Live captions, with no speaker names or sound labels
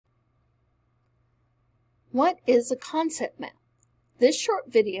What is a concept map? This short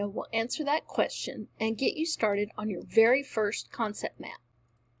video will answer that question and get you started on your very first concept map.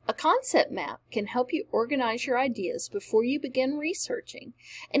 A concept map can help you organize your ideas before you begin researching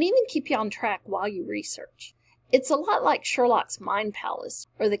and even keep you on track while you research. It's a lot like Sherlock's Mind Palace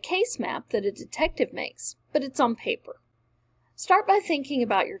or the case map that a detective makes, but it's on paper. Start by thinking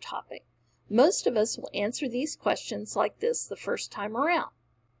about your topic. Most of us will answer these questions like this the first time around.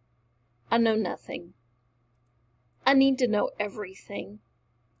 I know nothing. I need to know everything.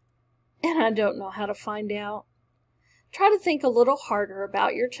 And I don't know how to find out. Try to think a little harder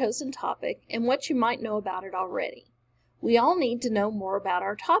about your chosen topic and what you might know about it already. We all need to know more about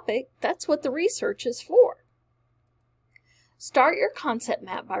our topic. That's what the research is for. Start your concept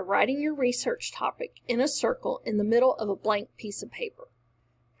map by writing your research topic in a circle in the middle of a blank piece of paper.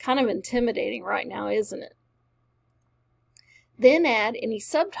 Kind of intimidating right now, isn't it? Then add any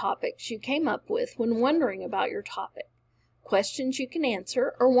subtopics you came up with when wondering about your topic, questions you can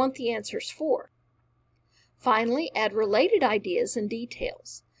answer or want the answers for. Finally, add related ideas and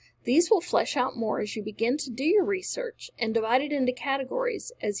details. These will flesh out more as you begin to do your research and divide it into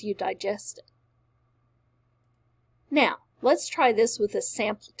categories as you digest it. Now, let's try this with a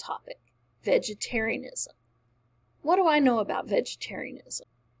sample topic, vegetarianism. What do I know about vegetarianism?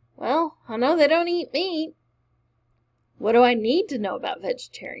 Well, I know they don't eat meat. What do I need to know about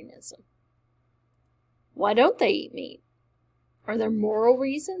vegetarianism? Why don't they eat meat? Are there moral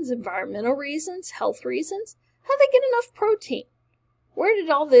reasons, environmental reasons, health reasons? How do they get enough protein? Where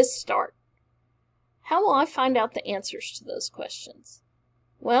did all this start? How will I find out the answers to those questions?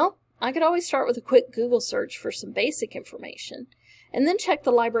 Well, I could always start with a quick Google search for some basic information, and then check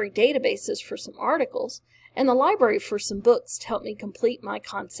the library databases for some articles, and the library for some books to help me complete my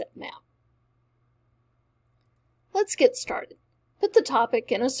concept map. Let's get started. Put the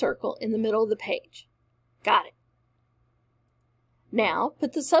topic in a circle in the middle of the page. Got it. Now,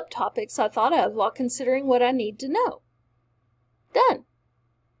 put the subtopics I thought of while considering what I need to know. Done.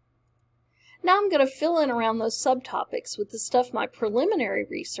 Now I'm going to fill in around those subtopics with the stuff my preliminary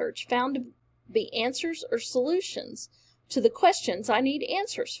research found to be answers or solutions to the questions I need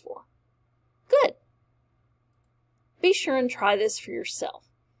answers for. Good. Be sure and try this for yourself.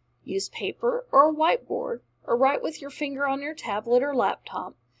 Use paper or a whiteboard or write with your finger on your tablet or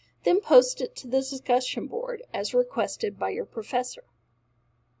laptop, then post it to the discussion board as requested by your professor.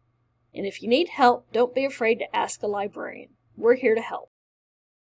 And if you need help, don't be afraid to ask a librarian. We're here to help.